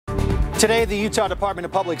Today, the Utah Department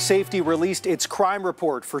of Public Safety released its crime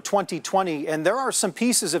report for 2020, and there are some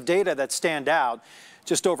pieces of data that stand out.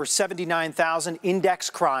 Just over 79,000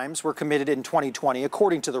 index crimes were committed in 2020,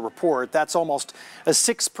 according to the report. That's almost a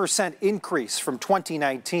 6% increase from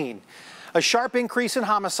 2019. A sharp increase in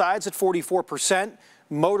homicides at 44%.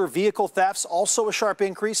 Motor vehicle thefts, also a sharp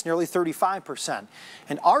increase, nearly 35%.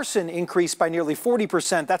 And arson increased by nearly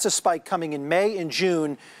 40%. That's a spike coming in May and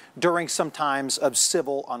June during some times of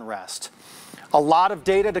civil unrest. A lot of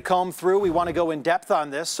data to comb through. We want to go in depth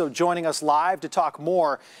on this. So joining us live to talk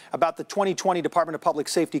more about the 2020 Department of Public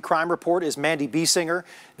Safety Crime Report is Mandy Biesinger,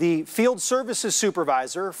 the Field Services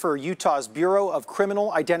Supervisor for Utah's Bureau of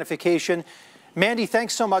Criminal Identification. Mandy,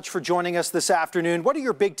 thanks so much for joining us this afternoon. What are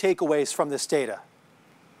your big takeaways from this data?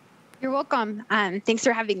 You're welcome. Thanks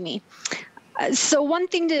for having me. So one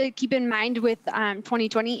thing to keep in mind with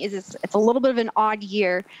 2020 is it's a little bit of an odd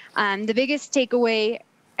year. The biggest takeaway,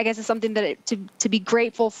 I guess, is something that to be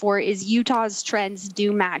grateful for is Utah's trends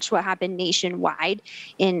do match what happened nationwide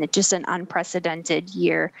in just an unprecedented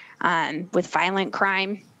year with violent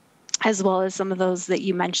crime, as well as some of those that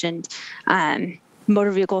you mentioned,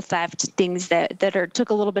 motor vehicle theft, things that took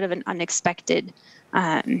a little bit of an unexpected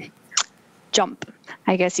jump,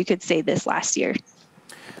 I guess you could say, this last year.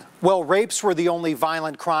 Well, rapes were the only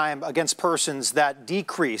violent crime against persons that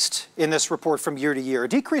decreased in this report from year to year, a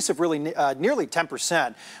decrease of really nearly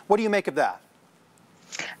 10%. What do you make of that?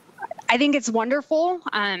 I think it's wonderful.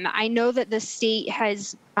 I know that the state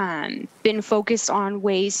has been focused on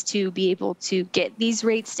ways to be able to get these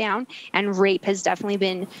rates down, and rape has definitely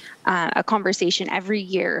been a conversation every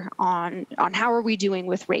year on how are we doing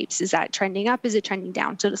with rapes? Is that trending up? Is it trending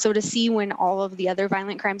down? So to see when all of the other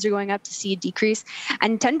violent crimes are going up, to see a decrease,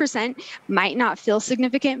 and 10% might not feel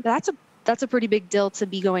significant, but that's a pretty big deal to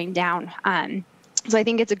be going down. So I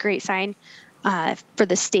think it's a great sign for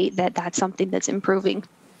the state that that's something that's improving.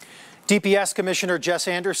 DPS Commissioner Jess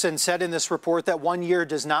Anderson said in this report that 1 year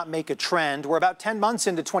does not make a trend. We're about 10 months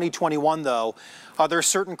into 2021, though. Are there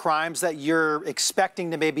certain crimes that you're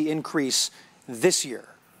expecting to maybe increase this year?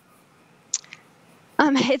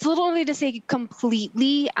 It's a little early to say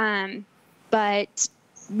completely, but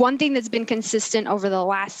one thing that's been consistent over the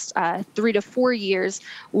last 3 to 4 years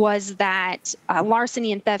was that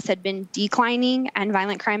larceny and thefts had been declining and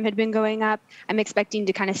violent crime had been going up. I'm expecting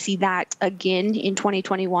to kind of see that again in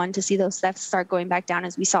 2021, to see those thefts start going back down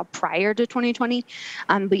as we saw prior to 2020.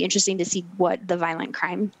 It'll be interesting to see what the violent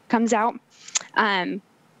crime comes out.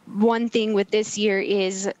 One thing with this year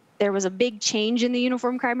is there was a big change in the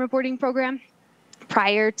Uniform Crime Reporting Program.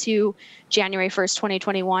 Prior to January 1st,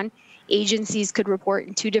 2021, agencies could report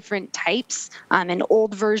in 2 different types, an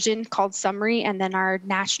old version called summary, and then our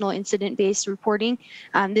national incident-based reporting.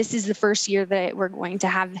 This is the first year that we're going to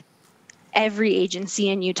have every agency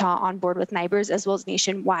in Utah on board with NIBRS, as well as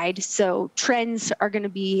nationwide. So trends are going to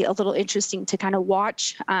be a little interesting to kind of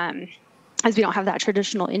watch, as we don't have that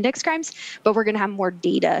traditional index crimes, but we're going to have more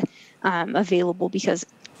data available because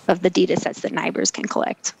of the data sets that NIBRS can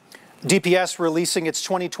collect. DPS releasing its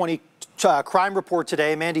 2020 crime report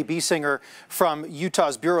today. Mandy Biesinger from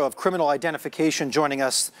Utah's Bureau of Criminal Identification joining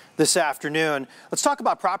us this afternoon. Let's talk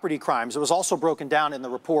about property crimes. It was also broken down in the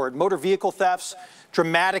report. Motor vehicle thefts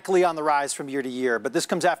dramatically on the rise from year to year, but this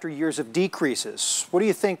comes after years of decreases. What do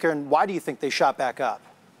you think, and why do you think they shot back up?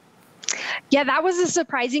 Yeah, that was a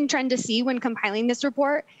surprising trend to see when compiling this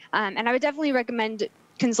report, and I would definitely recommend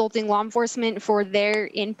consulting law enforcement for their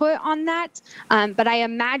input on that. But I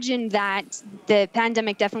imagine that the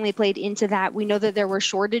pandemic definitely played into that. We know that there were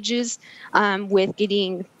shortages with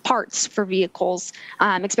getting parts for vehicles,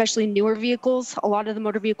 especially newer vehicles. A lot of the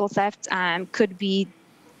motor vehicle theft could be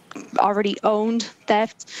already owned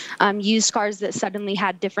theft, used cars that suddenly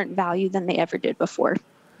had different value than they ever did before.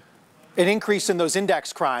 An increase in those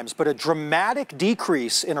index crimes, but a dramatic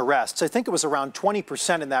decrease in arrests. I think it was around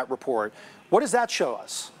 20% in that report. What does that show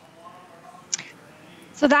us?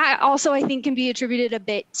 So that also, I think, can be attributed a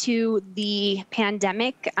bit to the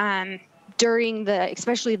pandemic. During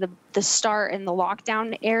especially the start and the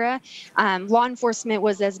lockdown era, law enforcement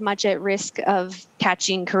was as much at risk of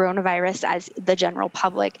catching coronavirus as the general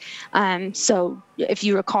public. So if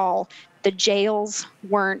you recall, the jails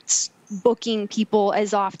weren't booking people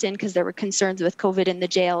as often because there were concerns with COVID in the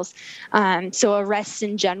jails. So arrests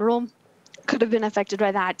in general could have been affected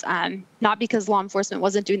by that, not because law enforcement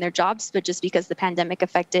wasn't doing their jobs, but just because the pandemic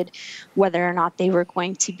affected whether or not they were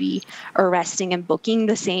going to be arresting and booking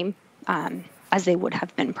the same as they would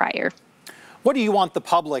have been prior. What do you want the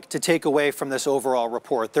public to take away from this overall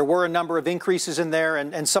report? There were a number of increases in there,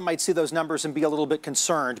 and some might see those numbers and be a little bit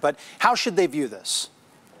concerned, but how should they view this?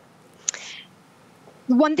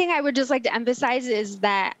 One thing I would just like to emphasize is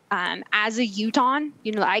that as a Utahn,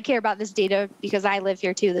 I care about this data because I live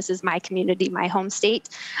here too. This is my community, my home state.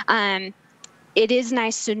 It is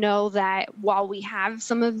nice to know that while we have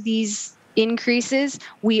some of these increases,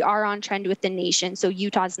 we are on trend with the nation. So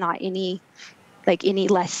Utah's not any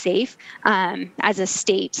less safe as a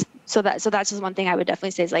state. So that's just one thing I would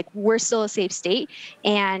definitely say is we're still a safe state.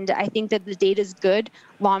 And I think that the data is good.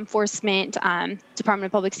 Law enforcement, Department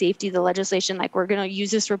of Public Safety, the legislation, we're going to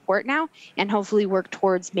use this report now and hopefully work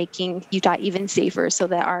towards making Utah even safer so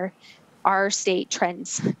that our state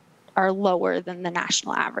trends are lower than the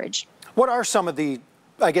national average. What are some of the,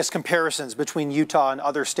 I guess, comparisons between Utah and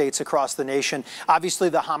other states across the nation? Obviously,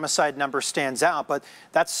 the homicide number stands out, but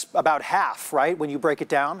that's about half, right? When you break it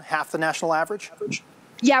down, half the national average?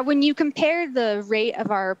 Yeah, when you compare the rate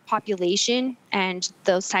of our population and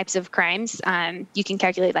those types of crimes, you can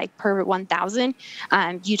calculate per 1,000.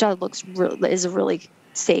 Utah is a really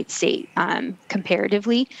safe state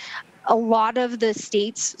comparatively. A lot of the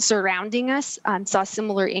states surrounding us saw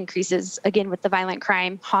similar increases. Again, with the violent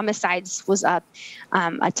crime, homicides was up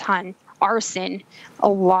a ton. Arson, a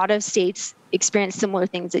lot of states experienced similar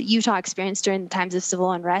things that Utah experienced during the times of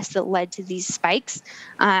civil unrest that led to these spikes.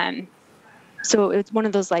 So it's one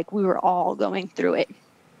of those we were all going through it.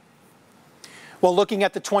 Well, looking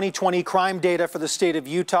at the 2020 crime data for the state of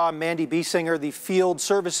Utah, Mandy Biesinger, the Field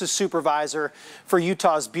Services Supervisor for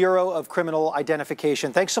Utah's Bureau of Criminal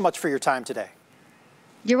Identification. Thanks so much for your time today.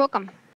 You're welcome.